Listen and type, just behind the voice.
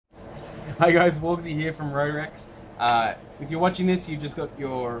Hi guys, Wogsy here from Rorex. If you're watching this, you've just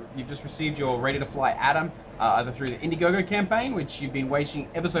received your ready to fly Atom, either through the Indiegogo campaign, which you've been waiting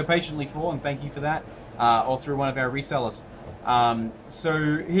ever so patiently for, and thank you for that, or through one of our resellers.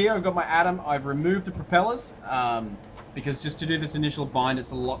 So here I've got my Atom. I've removed the propellers because just to do this initial bind, it's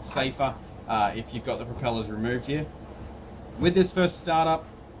a lot safer if you've got the propellers removed here. With this first startup,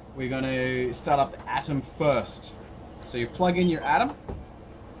 we're going to start up the Atom first. So you plug in your Atom.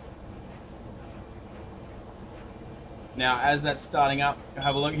 Now, as that's starting up,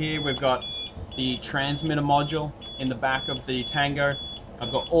 have a look here. We've got the transmitter module in the back of the Tango. I've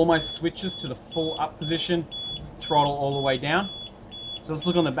got all my switches to the full up position, throttle all the way down. So let's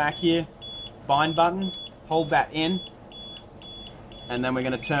look on the back here. Bind button, hold that in, and then we're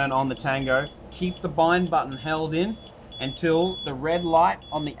going to turn on the Tango. Keep the bind button held in until the red light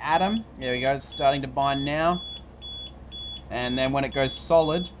on the Atom, there we go, it's starting to bind now. And then when it goes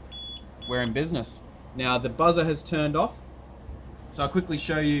solid, we're in business. Now the buzzer has turned off, so I'll quickly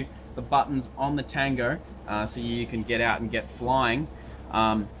show you the buttons on the Tango so you can get out and get flying.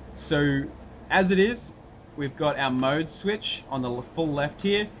 So as it is, we've got our mode switch on the full left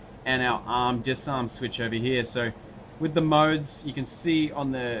here and our arm disarm switch over here. So with the modes, you can see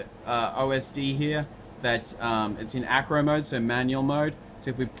on the OSD here that it's in acro mode, so manual mode.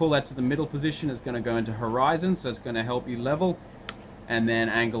 So if we pull that to the middle position, it's going to go into horizon, so it's going to help you level, and then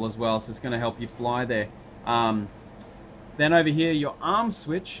angle as well, so it's going to help you fly there. Then over here, your arm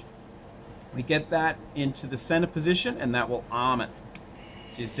switch, we get that into the center position and that will arm it.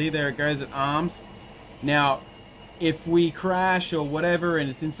 So you see there it goes, it arms. Now if we crash or whatever and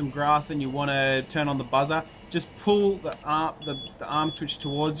it's in some grass and you want to turn on the buzzer, just pull the arm switch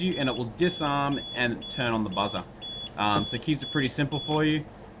towards you and it will disarm and turn on the buzzer. So it keeps it pretty simple for you.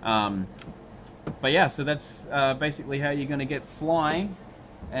 But yeah, so that's basically how you're going to get flying.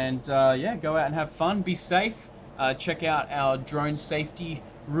 And yeah, go out and have fun, be safe. Check out our drone safety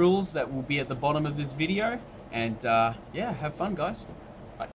rules that will be at the bottom of this video. And yeah, have fun, guys.